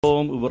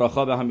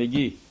وبرخا به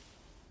همگی.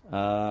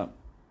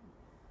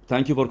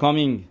 Thank you for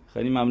coming.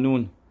 خیلی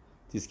ممنون.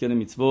 تیسکن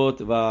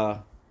میتوت و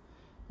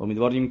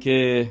امیدواریم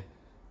که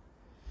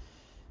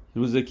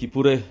روز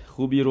کیپور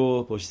خوبی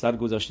رو پشت سر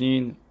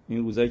گذاشتین. این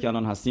روزایی که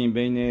الان هستیم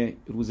بین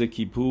روز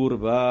کیپور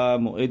و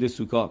موعد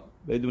سوکا،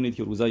 بدونید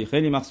که روزای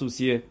خیلی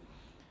مخصوصیه.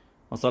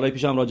 ما سالهای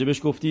پیش هم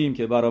راجبش گفتیم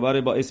که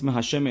برابر با اسم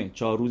هشمه،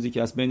 4 روزی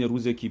که از بین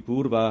روز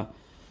کیپور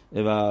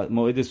و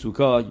موعد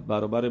سوکا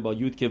برابر با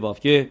یود که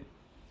وافکه.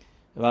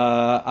 و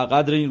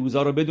قدر این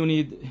روزا رو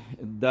بدونید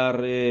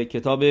در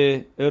کتاب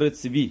ارت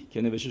سوی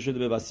که نوشته شده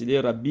به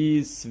وسیله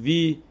ربی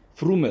سوی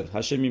فرومر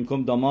هشم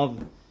میمکم داماو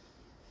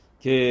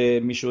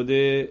که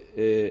میشده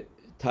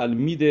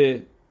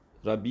تلمید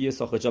ربی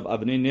ساخجاب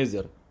ابنه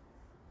نظر،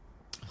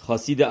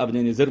 خاصید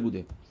ابنه نظر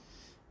بوده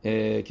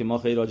که ما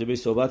خیلی راجبه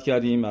صحبت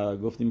کردیم و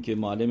گفتیم که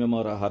معلم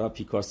ما هرا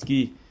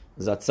پیکارسکی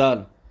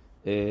زدسال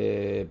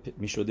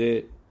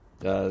میشده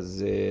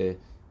از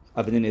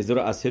ابن نظر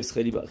از حفظ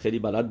خیلی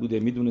بلد بوده،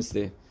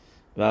 میدونسته.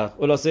 و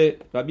خلاصه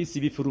ربی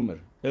سیوی فرومر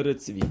ارت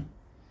سیوی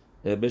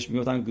بهش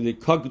میگفتن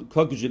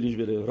کاگ جلیش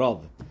بره راو،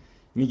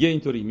 میگه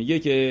اینطوری، میگه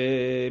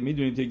که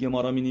میدونید که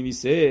گمارا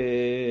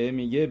مینویسه،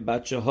 میگه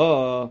بچه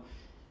ها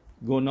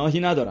گناهی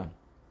ندارن،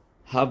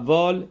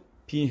 حوال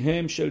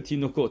پیهم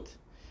شلتینوکوت،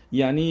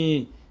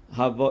 یعنی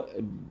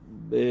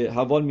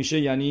حوال میشه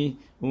یعنی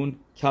اون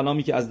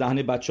کلامی که از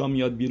دهن بچه ها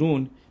میاد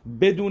بیرون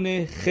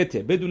بدون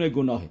خطه، بدون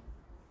گناهه.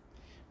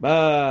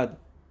 بعد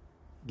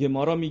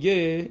گمارا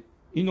میگه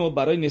اینو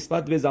برای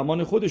نسبت به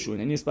زمان خودشون،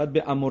 یعنی نسبت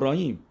به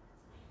امورایم،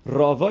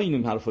 راوا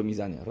اینو حرفو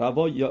میزنه.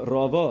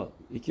 راوا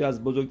یکی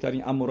از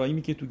بزرگترین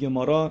امورایمی که تو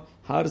گمارا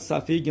هر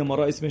صفحه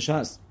گمارا اسمش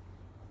هست.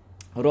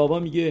 راوا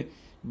میگه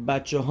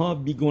بچه ها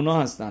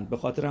بیگناه هستند، به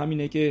خاطر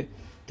همینه که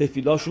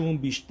تفیلاشون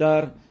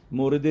بیشتر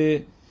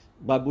مورد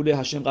قبول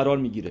هشم قرار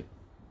میگیره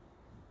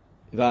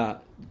و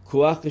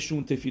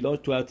کوخشون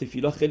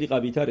تفیلا خیلی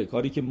قوی تره.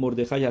 کاری که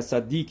مردخای از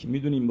صدیق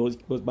میدونیم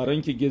برای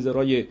اینکه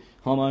گزرای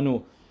هامانو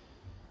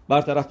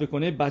برطرف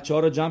بکنه بچه ها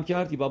رو جمع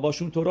کرد و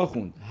باباشون تورا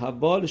خوند.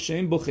 حوال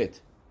شین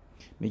بخت.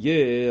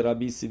 میگه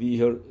ربی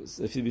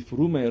سوی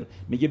فرومر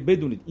میگه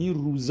بدونید این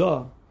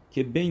روزا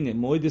که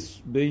بین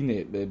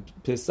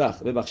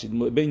پسخ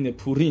بین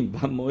پوریم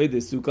و موعد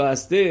سوکا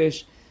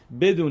هستش،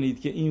 بدونید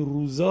که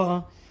این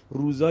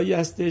روزایی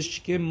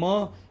هستش که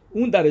ما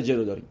اون درجه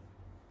رو داریم.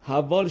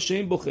 حوال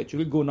شین بخه،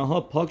 چون گناه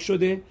ها پاک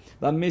شده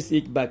و مثل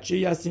یک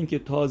بچه هستیم که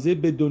تازه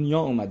به دنیا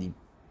اومدیم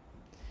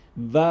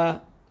و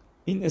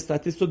این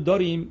استاتیس رو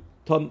داریم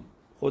تا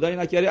خدای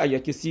نکرده اگر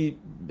کسی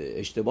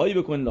اشتباهی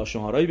بکنه،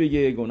 لاشن‌هارایی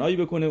بگه، گناهی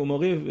بکنه، اون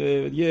موقع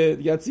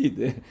دیگه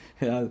چید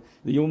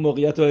دیگه اون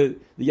موقعیت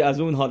دیگه از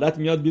اون حالت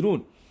میاد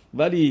بیرون.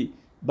 ولی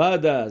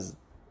بعد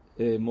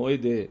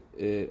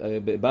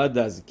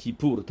از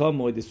کیپور تا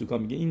موعد سوکا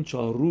میگه این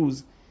 4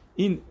 روز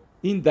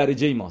این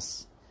درجه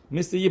ماست،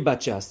 مثل یه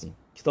بچه هستیم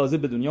که تازه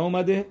به دنیا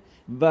اومده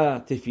و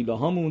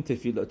تفیلاهامون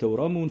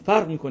تورامون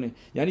فرق میکنه.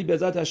 یعنی به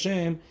ذات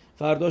هشم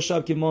فردا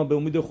شب که ما به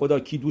امید خدا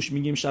کیدوش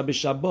میگیم شب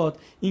شبات،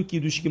 این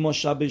کیدوشی که ما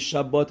شب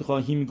شبات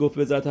خواهیم گفت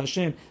به ذات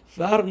هشم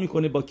فرق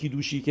میکنه با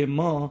کیدوشی که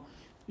ما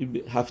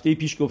هفته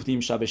پیش گفتیم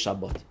شب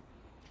شبات.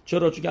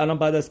 چرا؟ چون که الان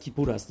بعد از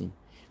کیپور هستیم،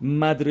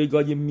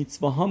 مدرگای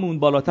میtzواهامون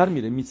بالاتر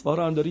میره. میtzوا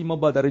رو هم داریم ما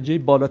با درجه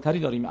بالاتری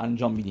داریم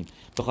انجام میدیم.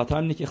 به خاطر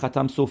اینه که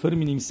ختم سفر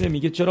مینویسه،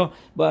 میگه چرا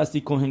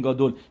بایستی کوهن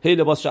گادول هی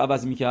لباسش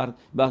عوض میکرد،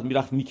 بعد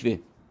میرفت میکوه،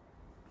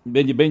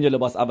 بین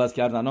لباس عوض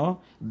کردن ها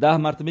 10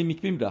 مرتبه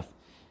میکوه میرفت.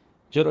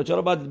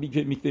 چرا بعد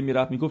میکوه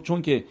میرفت؟ میگفت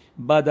چون که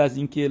بعد از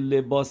اینکه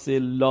لباس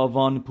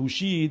لاوان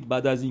پوشید،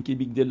 بعد از اینکه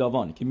بیگدل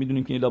لاوان که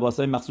میدونیم که این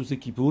لباسای مخصوص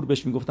کیپور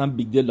بهش میگفتن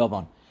بیگدل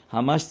لاوان،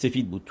 همش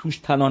سفید بود،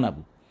 توش طلا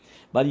نبود.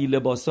 ولی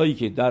لباسایی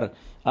که در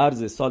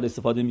عرض سال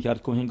استفاده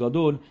میکرد کوهن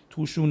گادول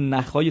توشون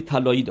نخای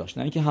طلایی داشت،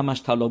 نه اینکه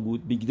همش طلا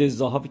بود. بیگده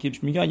زاهافی که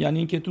میگن یعنی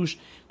اینکه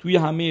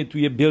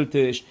توی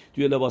بلتش،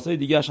 توی لباسای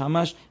دیگه‌اش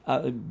همش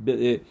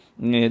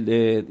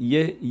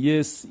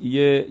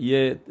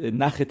یه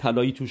نخ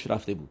طلایی توش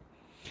رفته بود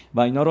و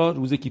اینا را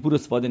روز کیپور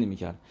استفاده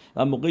نمیکرد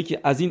و موقعی که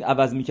از این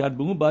عوض میکرد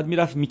به اون بعد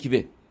میرفت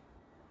میکوه.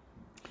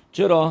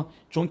 چرا؟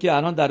 چون که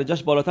الان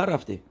درجهش بالاتر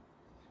رفته.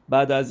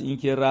 بعد از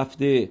اینکه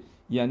رفته،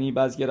 یعنی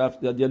بعضی که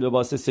رفت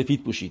لباس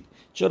سفید پوشید،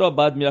 چرا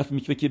بعد میرفت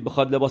میکوه که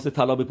بخواد لباس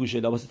طلا بپوشه؟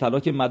 لباس طلا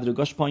که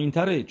مدرگاش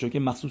پایین‌تره، چون که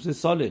مخصوص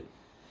ساله.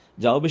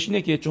 جوابش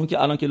اینه که چون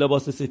که الان که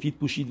لباس سفید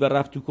پوشید و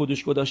رفت تو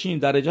کدش کداشیم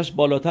درجهش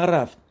بالاتر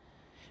رفت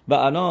و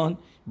الان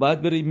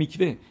باید بره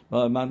میکوه.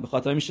 من به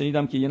خاطر همین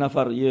شنیدم که یه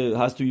نفر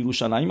هست تو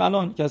یروشلایم،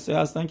 الان کسی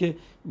هستن که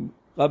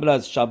قبل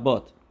از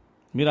شبات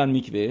میرن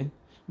میکوه،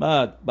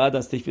 بعد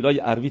از تفیلای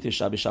عرویت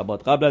شب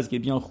شبات قبل از که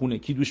بیان خونه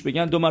کیدوش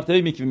بگن 2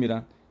 مرتبه میکوه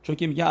میرن، چون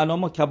که میگه الان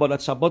ما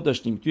کبالت شبات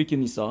داشتیم توی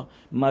کنیسا،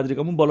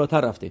 مدرگمون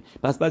بالاتر رفته.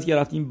 پس بعد که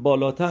رفتیم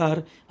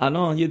بالاتر،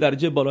 الان یه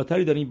درجه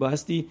بالاتری داریم،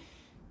 بایستی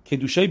که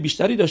دوشای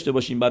بیشتری داشته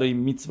باشیم برای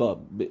میtzوا،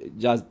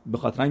 به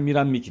خاطر این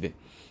میرن میکوه.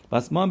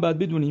 پس ما هم باید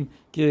بدونیم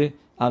که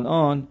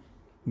الان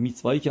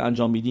میtzوایی که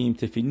انجام میدیم،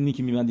 تفیلینی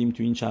که میبندیم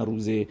تو این چند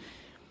روزه،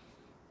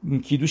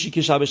 کیدوشی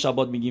که شب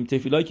شبات میگیم،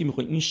 تفیلایی که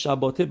میخونیم، این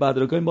شباته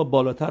بدرگاه ما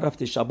بالاتر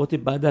رفته. شبات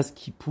بعد از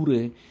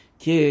کیپوره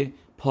که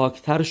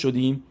پاکتر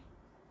شدیم.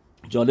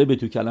 جالبه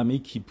تو کلمه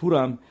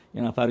کیپورم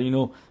یه نفر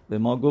اینو به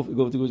ما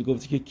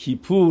گفت که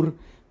کیپور،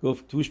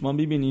 گفت توش ما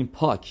ببینیم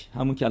پاک،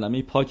 همون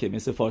کلمه پاکه،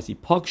 مثل فارسی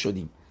پاک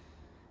شدیم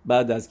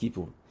بعد از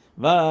کیپور.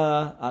 و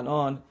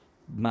الان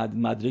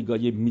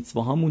مدرگای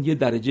میtzواهامون یه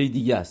درجه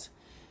دیگه است.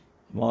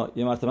 ما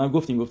یه مرتبه هم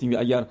گفتیم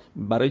اگر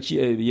برای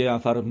چی یه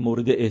نفر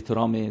مورد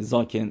احترام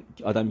زاکن،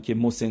 آدمی که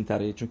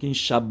مسن‌تره، چون که این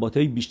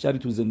شباتای بیشتری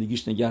تو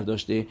زندگیش نگه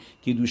داشته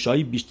که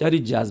دوشایی بیشتری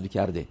جذب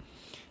کرده.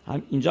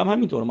 اینجا هم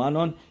همینطور. ما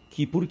الان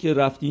کیپور که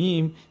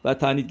رفتیم و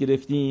تعنیت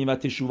گرفتیم و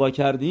تشووا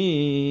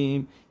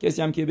کردیم،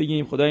 کسی هم که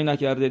بگیم خدای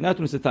نکرده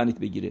نتونسته تعنیت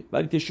بگیره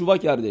ولی تشووا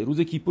کرده،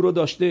 روز کیپور رو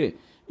داشته،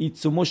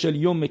 ایتسوموش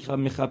الیوم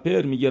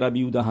مخپر، میگه ربی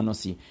یهودا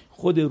هناسی،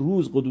 خود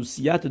روز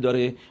قدوسیت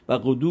داره و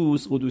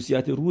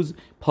قدوسیت روز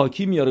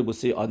پاکی میاره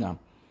واسه آدم.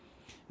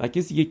 و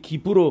کسی که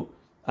کیپور رو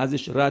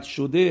ازش رد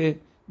شده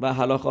و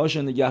هلاخه‌اش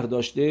نگه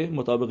داشته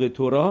مطابق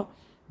تورا،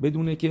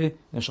 بدونه که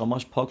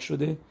نشاماش پاک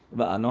شده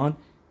و الان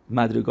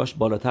مدرگاش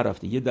بالاتر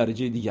رفته، یه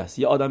درجه دیگه است،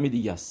 یه آدم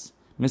دیگه است،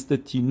 مثل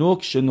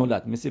تینوک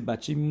شنولد، مثل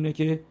بچه میمونه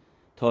که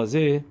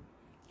تازه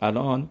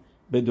الان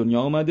به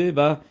دنیا آمده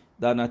و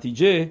در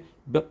نتیجه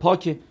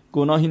پاک،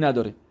 گناهی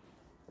نداره.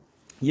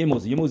 یه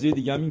موضوع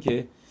دیگه هم این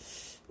که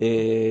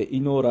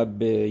اینو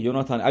رب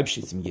یوناتان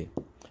ابشیتس میگه.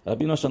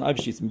 رب یوناتان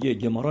ابشیتس میگه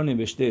گمارا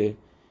نوشته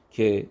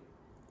که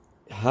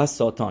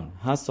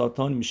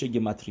ساتان میشه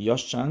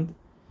گمتریاش چند؟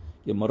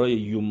 گمارای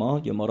یوما،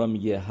 گمارا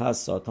میگه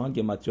ساتان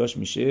گمتریاش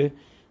میشه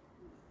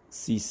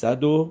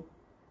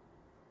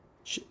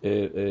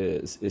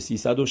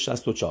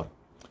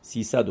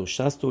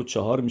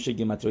 364 میشه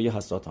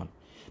گمتریای ساتان.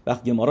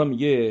 وقت گمارا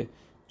میگه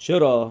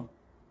چرا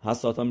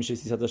حساتان میشه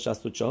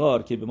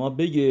 364 که به ما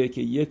بگه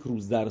که یک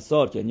روز در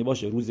سال، که یعنی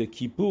باشه روز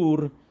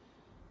کیپور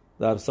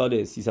در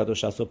سال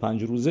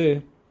 365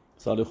 روزه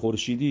سال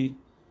خورشیدی،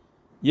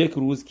 یک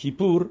روز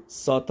کیپور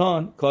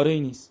ساتان کاری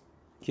نیست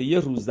که یه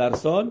روز در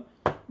سال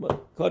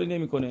کاری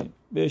نمیکنه،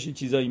 بهش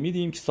چیزایی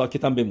میدیم که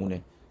ساکت هم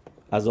بمونه،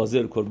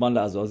 عزازل، قربان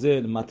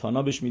لعزازل،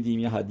 متانا بهش میدیم،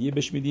 یه هدیه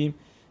بهش میدیم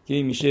که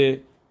این میشه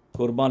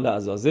قربان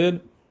لعزازل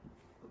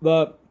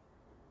و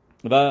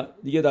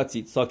دیگه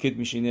دستید ساکت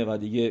میشینه و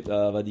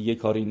دیگه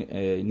کاری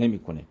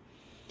نمیکنه،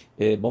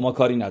 با ما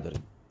کاری نداره.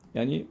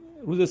 یعنی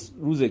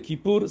روز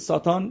کیپور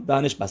ساتان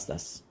دهنش بسته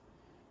است.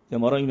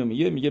 گمارا اینو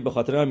میگه به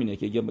خاطر همینه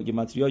که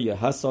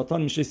گمتریای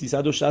ساتان میشه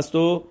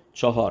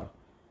 364.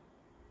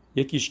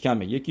 یکیش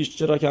کمه. یکیش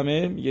چرا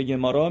کمه؟ میگه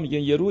گمارا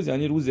میگه یه روز،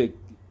 یعنی روز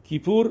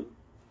کیپور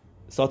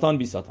ساتان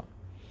بی ساتان.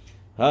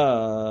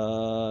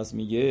 پس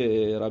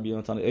میگه ربی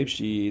یوناتان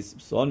ابشیس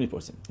سوال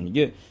میپرسه،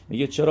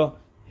 میگه چرا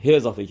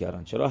اضافه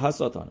کردن؟ چرا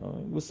ساتان؟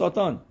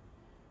 ساتان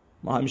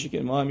ما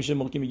همیشه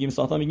موقعی میگیم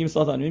ساتان میگیم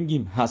ساتان.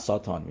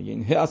 میگه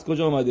این از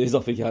کجا اومده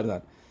اضافه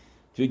کردن؟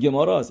 توی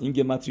گماراست، این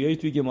گمتریایی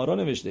توی گمارا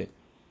نوشته.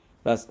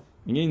 پس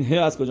میگه این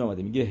از کجا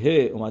اومده؟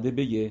 میگه اومده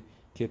بگه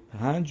که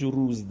 5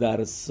 روز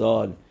در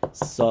سال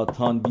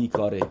ساتان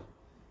بیکاره.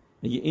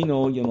 میگه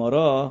اینو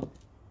گمارا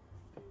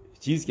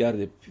چیز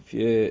کرده،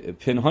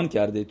 پنهان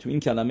کرده تو این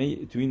کلمه،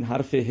 تو این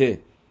حرف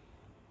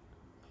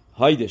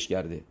هایدش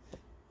کرده،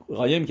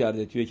 قایم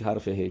کرده توی یک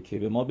حرف که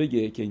به ما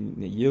بگه که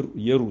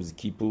یه روز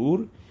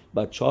کیپور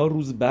و 4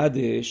 روز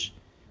بعدش،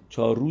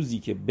 4 روزی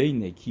که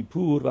بین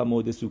کیپور و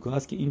موعد سوکا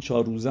هست، که این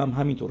 4 روز هم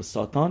همینطور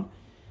ساتان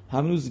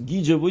هنوز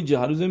گیجه و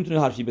هنوز نمیتونه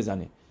حرفی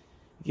بزنه.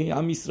 که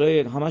هم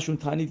اسرائیل همشون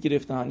تعنیت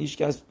گرفتن، هیچ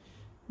کس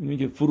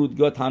میگه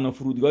تنها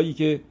فرودگاهی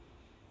که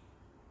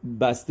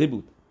بسته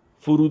بود،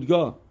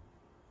 فرودگاه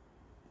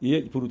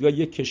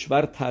یک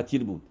کشور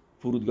تعطیل بود،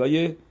 فرودگاه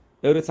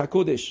ارتس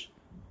کودش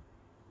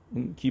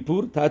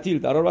کیپور تعطیل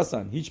قرار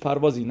بستن، هیچ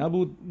پروازی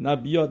نبود، نه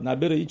بیاد نه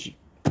بره، هیچی.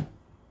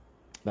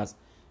 بس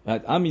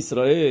هم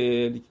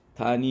اسرائیل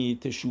تعنی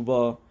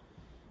تشوبا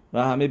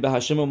و همه به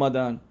هشم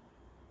اومدن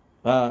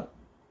و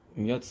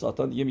میاد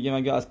ساتان دیگه میگه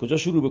من از کجا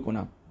شروع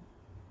بکنم؟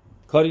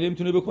 کاری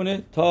نمیتونه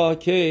بکنه تا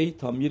کی؟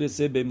 تا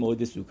میرسه به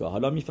موعد سوکا.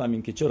 حالا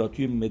میفهمیم که چرا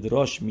توی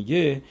مدراش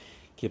میگه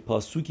که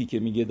پاسوکی که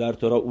میگه در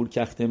تورا اول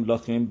کختم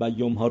لاخم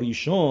بیوم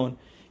هاریشون،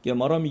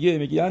 گمارا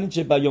میگه یعنی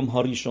چه بیوم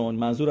هاریشون؟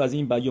 منظور از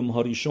این بیوم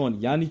هاریشون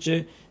یعنی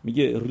چه؟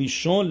 میگه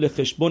ریشون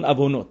لخشبون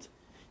اوونوت،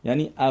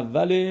 یعنی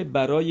اول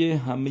برای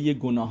همه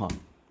گناهان.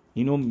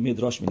 اینو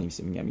مدراش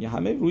مینویسه، میگه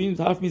همه روی این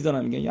طرف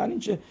میزنن، میگه یعنی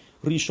چه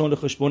ریشون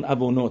لخشبون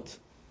اوونوت؟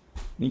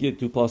 میگه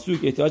تو پاسوک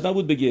احتیاج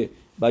نبود بگه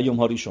بیوم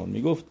هاریشون،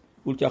 میگفت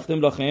اول کختم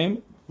لاخم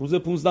روز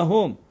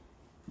 15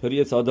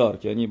 پری صادار،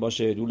 که یعنی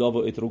باشه دولا و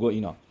اتروگو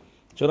اینا.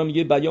 چرا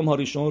میگه بیام ها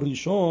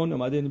ریشون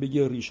اومده یعنی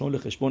بگه ریشون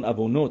لخشبون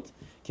اوونوت،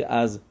 که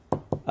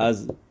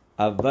از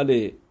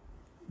اول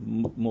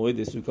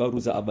موعد سوکا،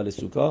 روز اول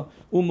سوکا،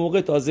 اون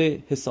موقع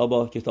تازه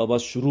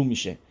کتاباش شروع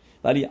میشه،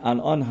 ولی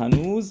الان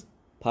هنوز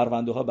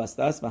پرونده ها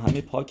بسته است و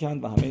همه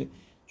پاکند و همه،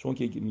 چون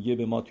که میگه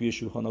به ما توی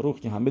شولخان آروخ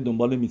که همه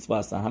دنبال میtzوا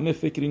هستن، همه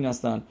فکر این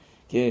هستن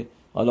که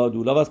حالا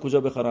دولاو از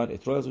کجا بخرن،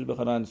 اترا از کجا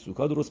بخرن،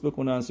 سوکا درست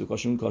بکنن،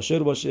 سوکاشون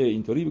کاشر باشه،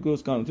 اینطوری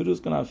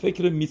درست کنن،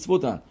 فکر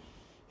میtzvotن،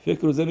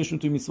 فکر و ذهنشون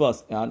توی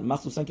میtzواست. یعنی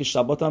مخصوصا که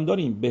شبات هم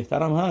داریم،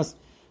 بهترم هست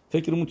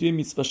فکرمون توی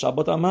میtzوا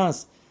شبات هم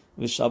هست،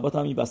 و شبات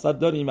هم این وسط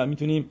داریم و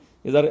میتونیم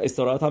یه ذره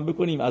استراحت هم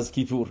بکنیم از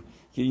کیپور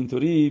که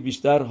اینطوری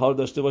بیشتر حال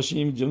داشته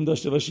باشیم، جون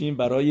داشته باشیم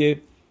برای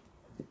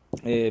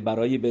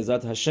به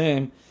عزت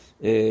هشم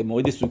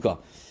موعد سوکا.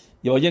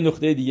 یا یه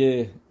نقطه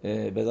دیگه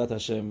به عزت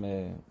هشم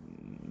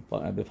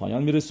به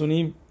پایان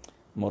میرسونیم.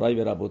 مرای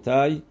و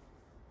ربوتای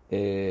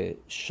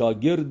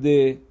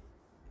شاگرد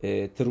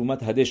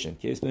ترومت هدشن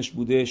که اسمش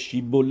بوده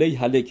شیبولی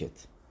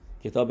هلکت،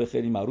 کتاب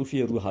خیلی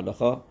معروفی رو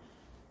هلاخا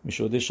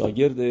میشده،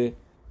 شاگرد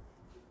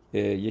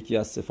یکی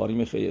از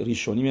سفاریم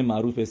ریشونیم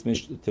معروف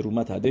اسمش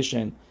ترومت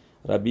هدشن،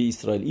 ربی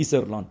اسرائیل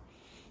ایسرلان،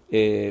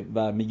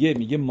 و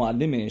میگه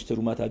معلمش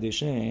ترومت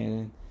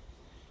هدشن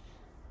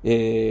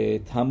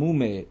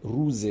تموم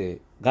روز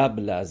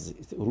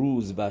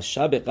و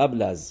شب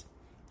قبل از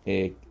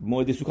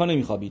موعد سوکا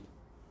نمیخوابید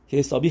که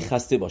حسابی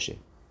خسته باشه،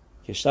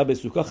 که شب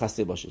سوکا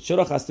خسته باشه.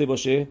 چرا خسته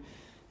باشه؟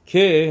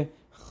 که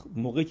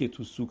موقعی که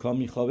تو سوکا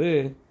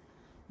میخوابه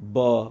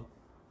با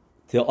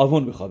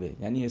تعاون بخوابه،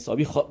 یعنی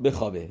حسابی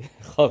بخوابه،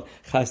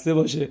 خسته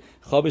باشه،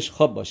 خوابش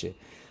خواب باشه.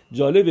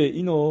 جالبه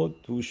اینو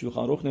تو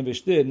شولخان آروخ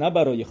نوشته نه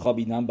برای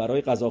خوابیدن،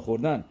 برای غذا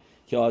خوردن،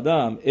 که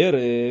آدم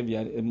عرب،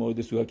 یعنی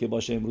موعد سوکا که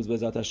باشه امروز به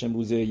ذات هشم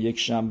روز یک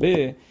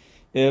شنبه،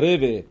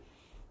 عرب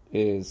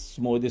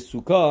موعد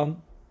سوکا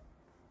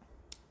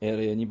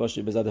یعنی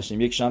باشه به ذات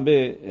هشم یک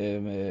شنبه،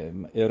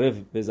 عرب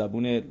به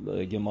زبون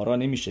گمارا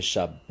نمیشه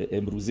شب،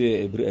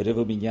 امروزه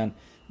عرب میگن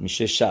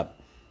میشه شب،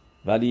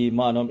 ولی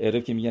ما الان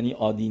عرب که میگن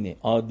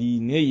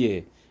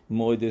آدینه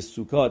موعد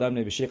سوکا آدم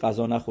نمیشه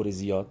غذا نخوره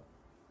زیاد،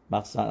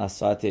 مخصوصا از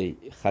ساعت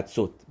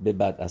خدسوت به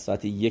بعد، از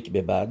ساعت 1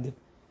 به بعد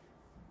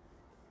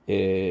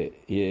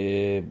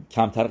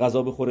کمتر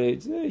غذا بخوره،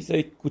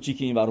 یه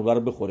کوچیکی این ور اون ور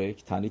بخوره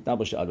که تنیت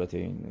نباشه. البته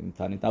این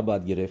تنیت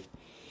نباید گرفت.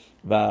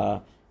 و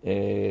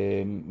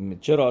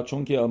چرا؟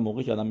 چون که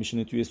موقعی که آدم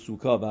میشینه توی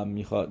سوکا و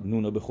میخواد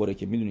نونو بخوره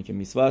که میدونی که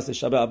میسوا است،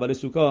 شب اول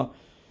سوکا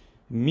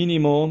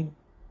مینیمم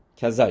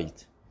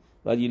کزایت،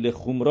 ولی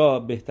لخومرا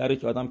بهتره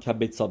که آدم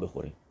کبتسا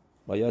بخوره،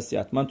 باید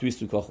حتما توی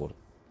سوکا خورد.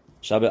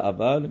 شب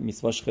اول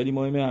میسواش خیلی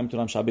مهمه، همینطور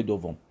هم شب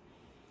دوم،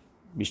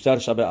 بیشتر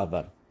شب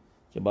اول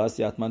که باید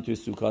حتما توی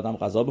سوکا آدم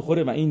غذا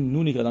بخوره، و این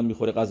نونی که آدم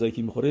میخوره، غذایی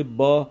که میخوره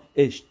با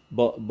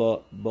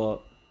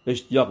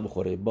اشتیاق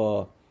بخوره،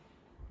 با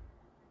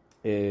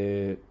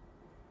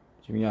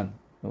چی میگن،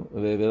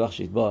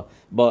 ببخشید، با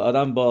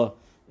آدم با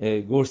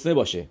گرسنه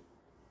باشه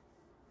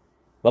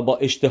و با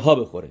اشتها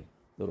بخوره.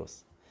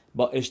 درست،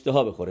 با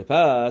اشتها بخوره.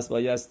 پس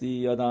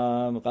بایستی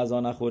آدم غذا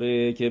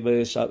نخوره که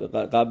به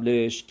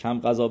قبلش کم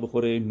غذا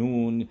بخوره،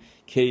 نون،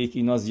 کیک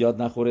اینا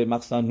زیاد نخوره،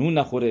 مخصوصا نون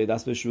نخوره،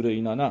 دست به شوره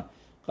اینا نه،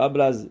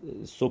 قبل از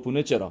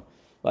صبحونه چرا،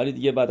 ولی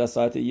دیگه بعد از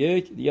ساعت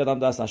 1 دیگه آدم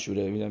دست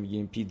نشوره.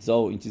 میگیم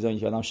پیتزا و این چیزایی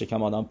که آدم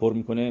شکم آدم پر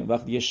میکنه،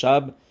 وقتی دیگه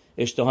شب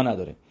اشتها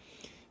نداره.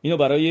 اینو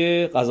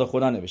برای غذا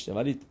خوردن نوشته.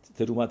 ولی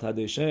ترومت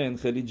هدشن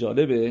خیلی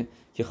جالبه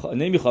که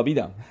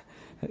نمیخوابیدم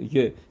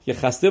که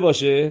خسته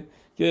باشه،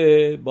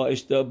 که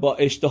با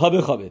اشتها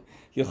بخوابه،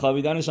 که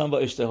خوابیدنش هم با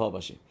اشتها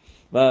باشه.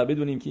 و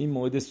بدونیم که این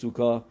موعد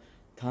سوکا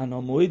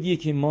تنها موعدیه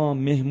که ما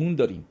مهمون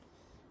داریم،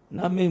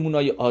 نه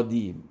مهمونای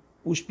عادی.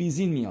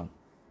 اوشپیزین میان،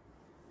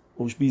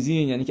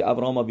 اوشپیزین یعنی که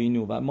ابراهام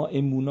آوینو، و ما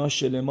امونا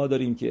شلما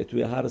داریم که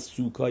توی هر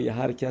سوکای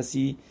هر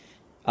کسی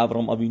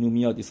ابراهام آوینو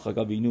میاد، اسحاق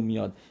آوینو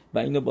میاد، و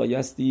اینو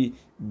بایستی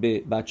به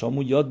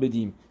بچه‌مون یاد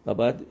بدیم و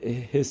باید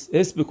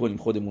حس بکنیم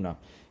خودمونم.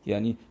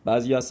 یعنی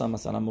بعضی هستن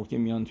مثلا موقع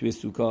میان توی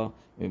سوکا،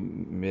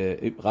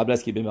 قبل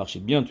از که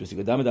ببخشید بیان توی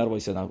سوکا دم در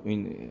وایسادن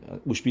این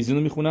اوشپیزین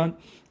رو میخونن،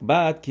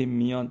 بعد که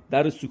میان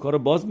در سوکا رو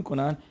باز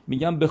میکنن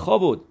میگن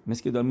بخوابود،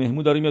 مثل که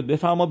مهمون داره میاد،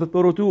 بفرما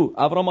برو تو،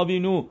 ابراهام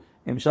آوینو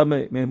امشب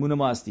مهمون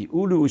ما هستی،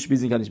 اولو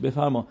اوشپیزین کنیش،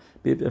 بفرما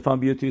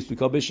بیا توی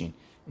سوکا بشین.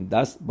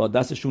 دست با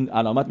دستشون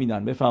علامت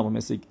میدن بفرما،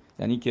 مثل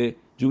یعنی که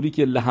جوری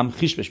که لحم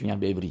خیش بهش میگن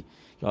به عبری،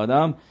 که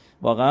آدم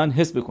واقعا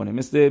حس بکنه.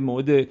 مثل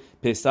موعد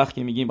پسخ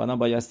که میگیم آدم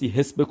بایستی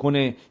حس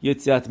بکنه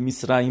یتیات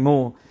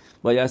میسرایمو،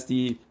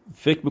 بایستی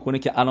فکر بکنه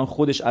که الان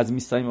خودش از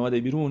میسرایم اومده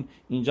بیرون.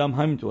 اینجا هم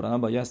همینطور،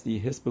 آدم بایستی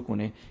حس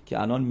بکنه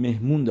که الان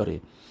مهمون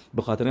داره.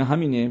 به خاطر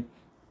همینه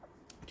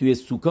توی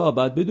سوکا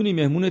بعد بدونی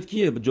مهمونت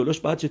کیه، جلوش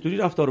بعد چطوری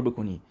رفتار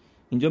بکنی.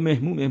 اینجا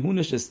مهمون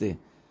نشسته.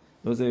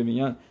 روزه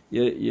میگن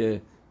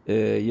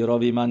یه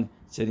راوی من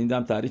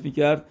شنیدم تعریف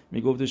میکرد،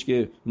 میگفتش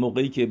که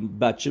موقعی که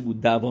بچه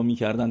بود دعوا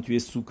میکردن توی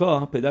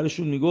سوکا،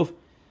 پدرشون میگفت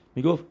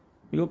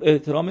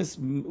احترام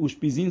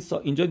اوشپیزین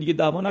اینجا دیگه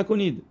دعوا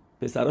نکنید.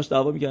 پسراش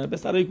دعوا میکردن،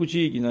 پسرای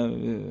کوچیک اینا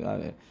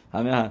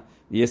همه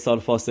یه سال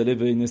فاصله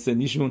بین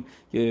سنیشون،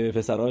 که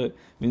پسرا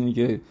میدونی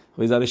که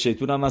خیلی ذره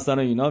شیطون هم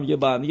مثلا اینا، میگه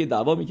با هم دیگه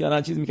دعوا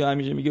میکردن، چیز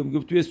میکردن، میگه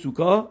توی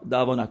سوکا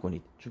دعوا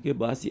نکنید، چون که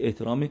باعث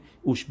احترام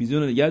اوشپیزین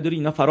رو نگه داری.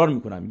 اینا فرار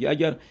میکنن، میگه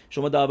اگر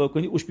شما دعوا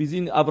کنی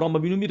اوشپیزین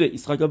ابراهام بینو میره،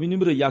 اسحاق بینو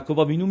میره،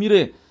 یعقوب بینو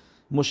میره،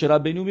 مشه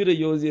بینو میره،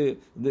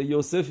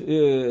 یوسف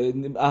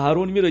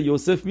اهرون میره،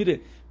 یوسف میره.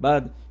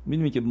 بعد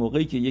میدونی که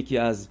موقعی که یکی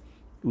از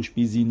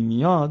اوشپیزین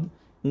میاد،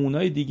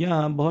 اونای دیگه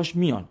هم باهاش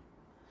میان،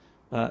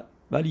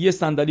 ولی یه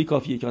صندلی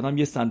کافیه که آدم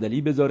یه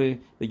صندلی بذاره،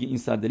 بگه این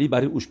صندلی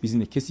برای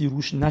اوشپیزینه، کسی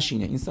روش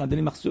نشینه، این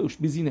صندلی مخصوص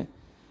اوشپیزینه.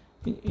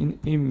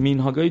 این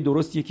مینهاگای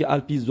درستیه که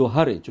الپی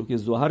زهره، چون که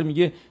زهر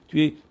میگه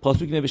توی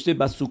پاسوک نوشته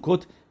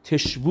بسوکوت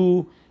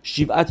تشوو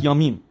شیوعت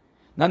یامیم،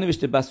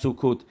 ننوشته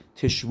بسوکوت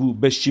تشوو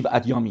به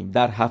شیوعت یامیم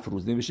در 7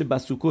 روز، نوشته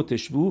بسوکوت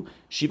تشوو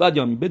شیوعت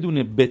یامیم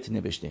بدون بت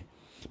نوشته.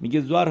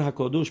 میگه زوار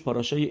حکادوش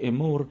پاراشای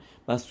امور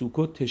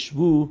بسوکوت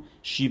تشوو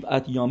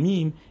شیوعت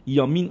یامیم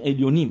یامین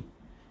الیونیم.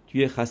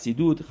 توی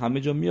خسیدوت همه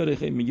جا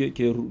میاره میگه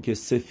که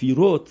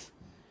سفیروت،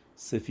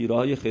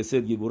 سفیرهای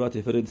خسد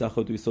گبورات فرد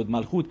زخات توی صد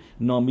ملخوت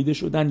نامیده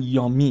شدن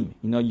یامیم،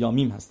 اینا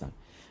یامیم هستن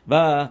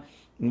و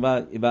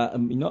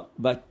اینا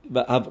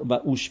و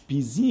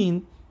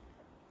اوشپیزین،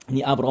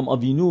 یعنی ابرام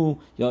آوینو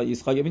یا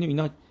اسحاق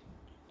آوینو،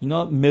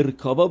 اینا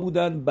مرکاوا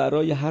بودن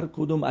برای هر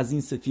کدوم از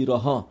این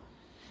سفیرها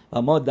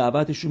و ما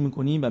دعوتشون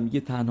میکنیم و میگه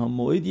تنها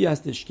موعدی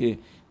هستش که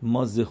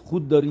ما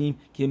زخود داریم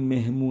که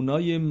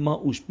مهمونای ما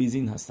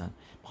اوشپیزین هستن.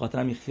 بخاطر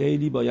همین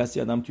خیلی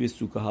بایستی آدم توی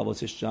سوکا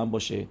حواسش جمع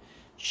باشه،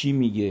 چی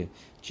میگه،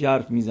 چی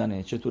حرف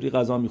میزنه، چطوری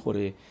غذا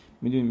میخوره.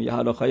 میدونیم یه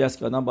حلاخایی هست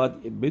که آدم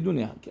باید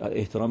بدونه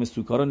احترام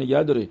سوکا رو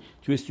نگه داره.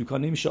 توی سوکا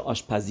نمیشه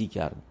آشپزی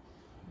کرد،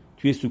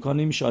 توی سوکا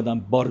نمیشه آدم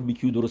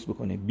باربیکیو درست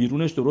بکنه،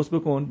 بیرونش درست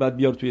بکن بعد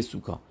بیار توی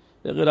سوکا.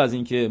 به غیر از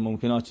این که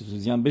ممکنه آتش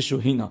سوزی هم بشه و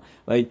اینا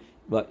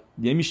و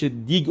نمیشه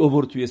دیگ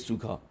اوور توی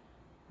سوکا.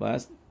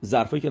 باید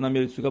ظرفایی که آدم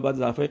میاره سوکا باید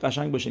ظرفای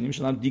قشنگ باشه،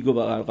 نمیشه آدم دیگ و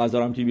غذا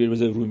رو هم توی بیاره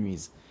بذاره روی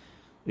میز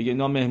بگه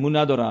اینا مهمون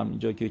ندارم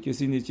اینجا که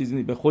کسی چیزی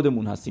نیست، به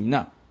خودمون هستیم.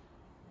 نه،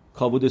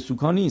 کاود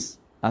سوکا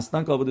نیست،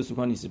 اصلا کاود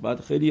سوکا نیست. باید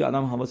خیلی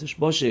آدم حواسش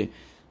باشه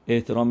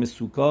احترام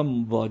سوکا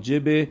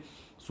واجبه.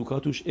 سوکا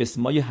توش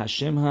اسمای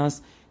هشم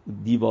هست،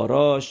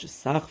 دیواراش،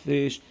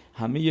 سقفش،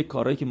 همه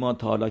کارهایی که ما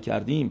تا حالا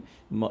کردیم،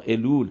 ما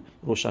الول،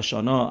 روش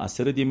هاشانا،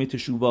 عصر دیمه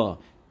تشووا،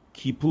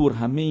 کیپور،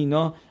 همه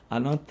اینا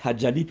الان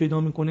تجلی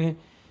پیدا میکنه،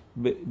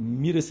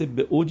 میرسه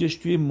به اوجش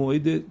توی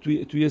موعد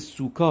توی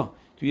سوکا،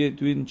 توی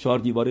این 4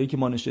 دیواره‌ای که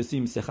ما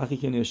نشستیم، سخخی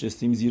که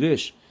نشستیم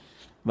زیرش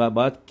و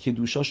بعد که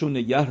دوشاشو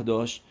نگه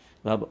داشت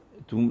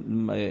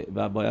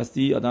و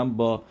بایستی آدم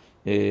با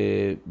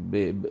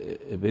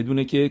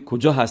بدونه که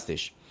کجا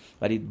هستش.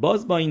 ولی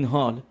باز با این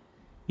حال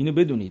اینو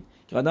بدونید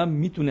که آدم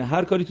میتونه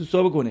هر کاری تو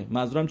سوکا بکنه.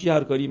 منظورم چی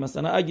هر کاری؟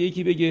 مثلا اگه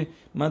یکی بگه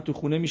من تو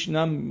خونه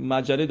میشینم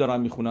مجله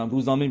دارم میخونم،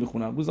 روزنامه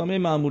میخونم، روزنامه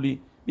معمولی،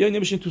 بیاین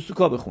نمیشین تو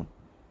سوکا بخون.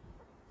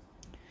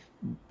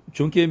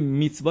 چون که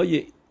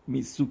میتوای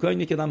سوکا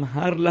اینه که آدم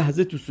هر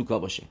لحظه تو سوکا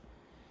باشه.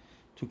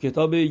 تو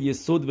کتاب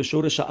یسود و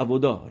شورش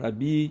عبودا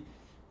ربی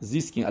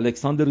زیسکین،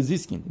 الکساندر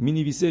زیسکین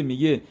مینویسه،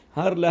 میگه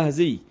هر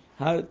لحظه‌ای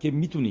هر که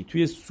میتونی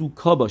توی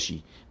سوکا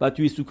باشی و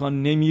توی سوکا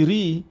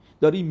نمیری،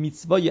 داری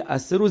میتوای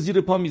عصر رو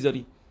زیر پا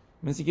میذاری،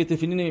 مثل که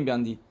تفیلی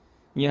نمیبندی.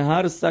 میگه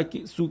هر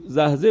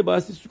لحظه باید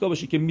سوکا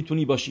باشی که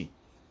میتونی باشی.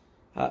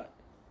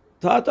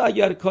 تا حتی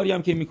اگر کاری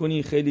هم که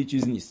میکنی خیلی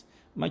چیز نیست.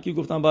 من که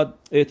گفتم باید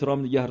احترام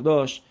نگه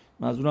داشت،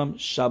 منظورم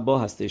شبا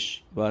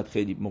هستش، باید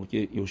خیلی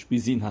موقع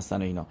یوشپیزین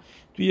هستن و اینا.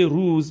 توی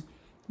روز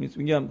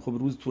میگم خب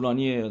روز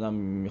طولانیه، آدم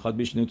میخواد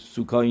بشینه تو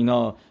سوکا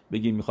اینا،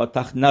 بگی میخواد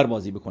تخت نر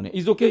بازی بکنه،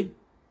 ایز اوکی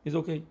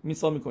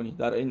میسا میکنی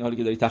در این حالی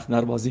که داری تخت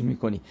نر بازی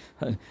میکنی.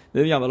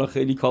 نمیگم والا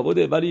خیلی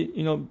کابوده، ولی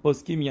اینا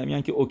پاسکی میگم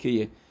یعنی که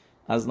اوکیه،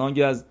 از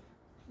نانگه از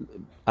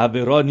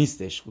عبرا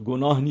نیستش،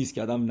 گناه نیست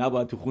که آدم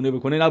نباید تو خونه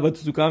بکنه، نباید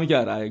تو سوکا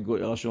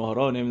میکرد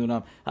شوهرها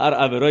نمیدونم هر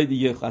عبرای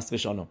دیگه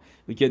خاصفشانو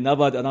که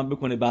نباید آدم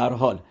بکنه به هر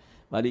حال.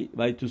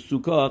 ولی تو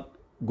سوکا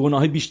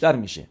گناه بیشتر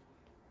میشه،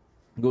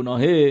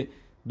 گناه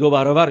 2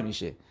 برابر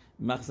میشه.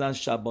 مخصوصا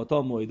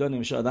شباتا موعدا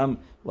نمیشه آدم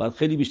باید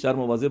خیلی بیشتر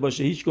مواظب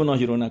باشه هیچ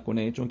گناهی رو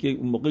نکنه، چون که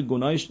اون موقع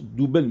گناهش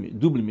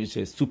دوبل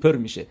میشه، سوپر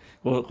میشه،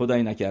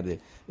 خدایی نکرده.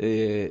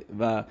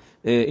 و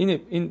این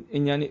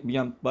یعنی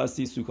میگم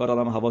باستی سوکار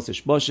آدم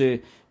حواسش باشه،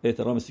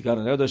 احترام سوکار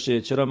رو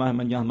نداشته. چرا من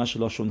میگم همش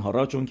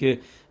لاشون‌ها؟ چون که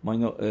ما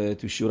اینو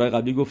تو شورای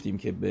قبلی گفتیم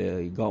که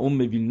به گاوم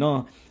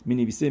ویلنا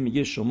مینویسه،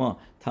 میگه شما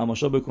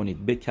تماشا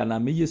بکنید به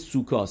کلمه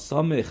سوکا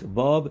سامخ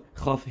واب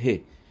خاف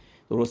ه.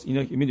 درست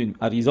اینا که میدونیم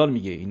اریزال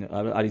میگه، این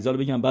اریزال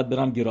بگم بعد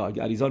برم گرا.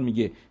 اریزال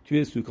میگه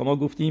توی سوکا ما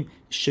گفتیم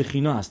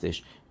شخینا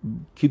هستش،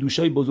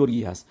 کیدوشای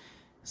بزرگی هست.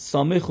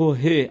 سامخ و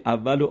ه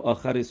اول و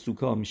آخر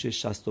سوکا میشه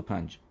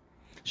 65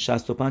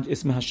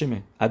 اسم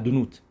هشمه،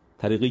 ادونوت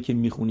طریقی که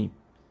میخونیم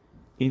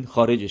این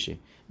خارجشه.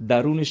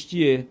 درونش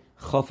چیه؟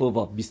 خاف و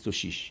واب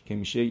 26 که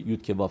میشه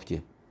یود که واف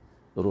که.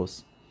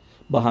 درست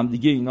با هم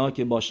دیگه اینا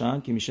که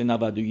باشن که میشه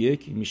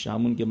 91، میشه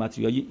همون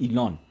گمتریای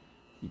ایلان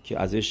که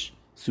ازش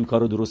سوکا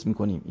رو درست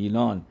میکنیم.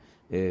 ایلان،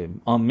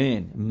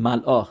 آمن،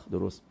 ملاخ.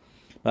 درست.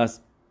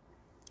 پس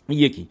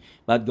یکی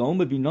بعد گاوم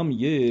به ویلنا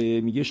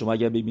میگه شما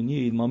اگر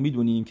ببینید ما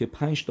میدونیم که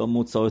 5 تا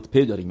متساوت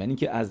په داریم، یعنی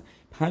که از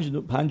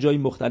 5 جای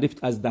مختلف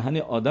از دهن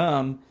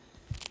آدم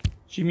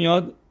چی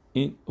میاد؟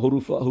 این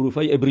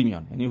حروفای عبری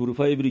میان، یعنی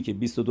حروفای عبری که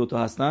 22 تا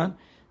هستن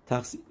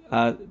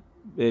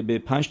به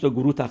 5 تا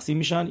گروه تقسیم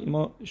میشن.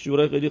 ما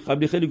شورای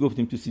قبلی خیلی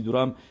گفتیم تو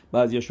سیدورم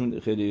بعضیاشون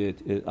خیلی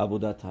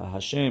عبادت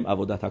هشم،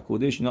 عبادت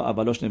کودش، اینا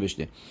اولاش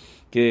نوشته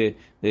که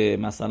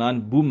مثلا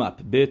بومپ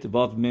بیت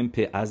واو مم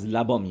پ از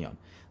لبا میان،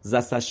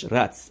 زسش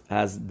رتس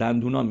از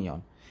دندونا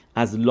میان،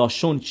 از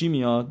لاشون چی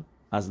میاد؟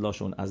 از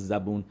لاشون از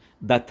زبون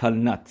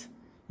دتلنت،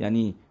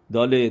 یعنی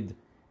دالد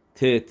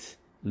تت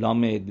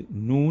لامد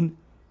نون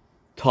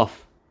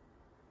تاف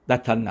در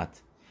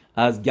تلنت.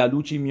 از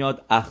گلو چی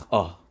میاد؟ اخ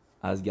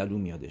از گلو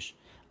میادش.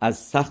 از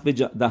سقف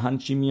دهن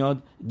چی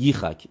میاد؟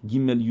 گیخک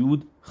گیمل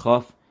یود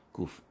خاف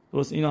کوف.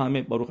 درست؟ اینا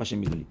همه باروخ هاشم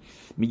میدونید.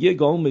 میگه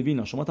گاون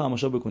ببینا، شما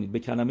تماشا بکنید، به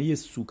کلمه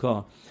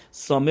سوکا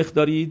سامخ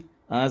دارید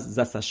از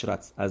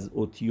زسشرت، از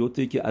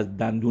اوتیوتی که از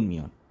دندون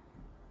میان.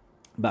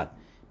 بعد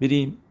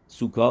بریم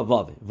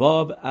سوکا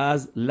واو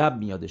از لب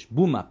میادش،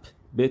 بومپ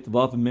بت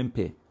واو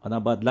ممپه، آدم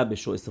باید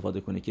لبش رو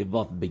استفاده کنه که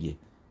واو بگه.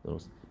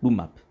 درست؟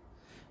 بومپ.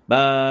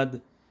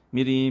 بعد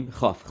میریم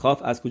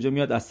خاف از کجا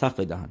میاد؟ از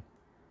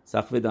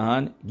سقف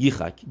دهن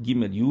گیخک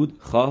گیمل یود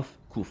خاف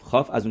کوف،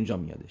 خاف از اونجا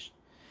میادش.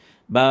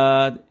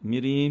 بعد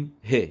میریم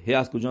ه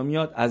از کجا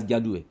میاد؟ از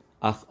گلوه،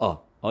 اخ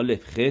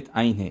الف خط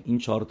عین این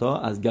 4 تا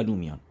از گلو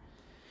میان.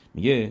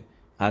 میگه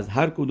از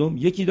هر کدوم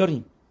یکی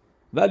داریم،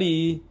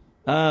 ولی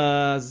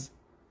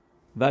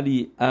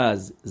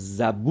از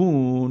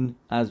زبون،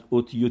 از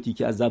اوتیوتی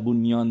که از زبون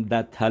میان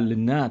در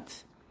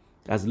تلنت،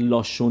 از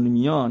لاشون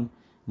میان،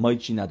 ما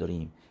چی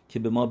نداریم که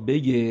به ما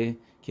بگه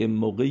که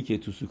موقعی که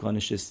تو سوکا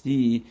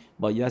نشستی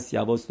باید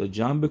حواست رو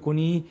جمع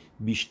بکنی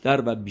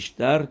بیشتر و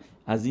بیشتر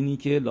از اینی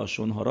که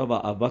لاشونها را و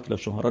اوک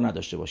لاشونها را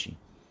نداشته باشی.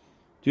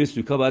 توی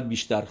سوکا باید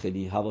بیشتر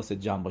خیلی حواست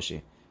جمع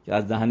باشه که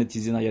از دهن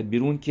تیزی نیاد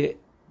بیرون، که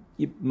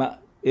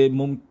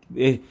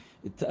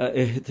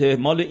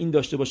احتمال این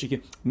داشته باشه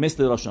که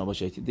مثل لاشون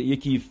باشه،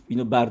 یکی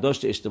اینو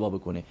برداشت اشتباه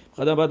بکنه،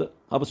 خدا باید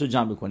حواست رو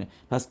جمع بکنه.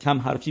 پس کم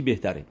حرفی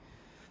بهتره.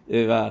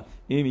 و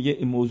این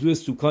میگه موضوع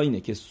سوکا اینه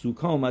که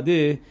سوکا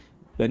اومده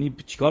یعنی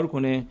چیکار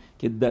کنه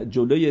که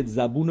جلوی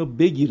زبون رو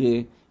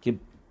بگیره،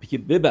 که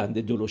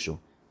ببنده جلوشو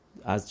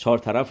از 4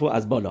 طرف و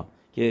از بالا،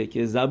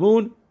 که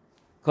زبون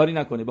کاری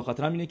نکنه. به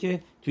خاطر همینه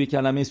که توی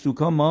کلمه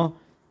سوکا ما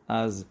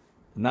از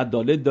نه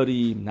دالت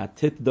داریم، نه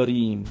تت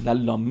داریم، نه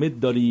لامت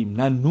داریم،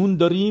 نه نون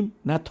داریم،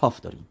 نه تاف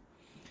داریم.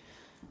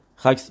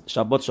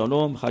 شبات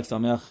شالوم، خاک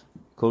سامخ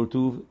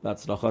کورتوف،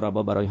 باتسلاخا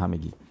ربا برای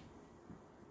همگی.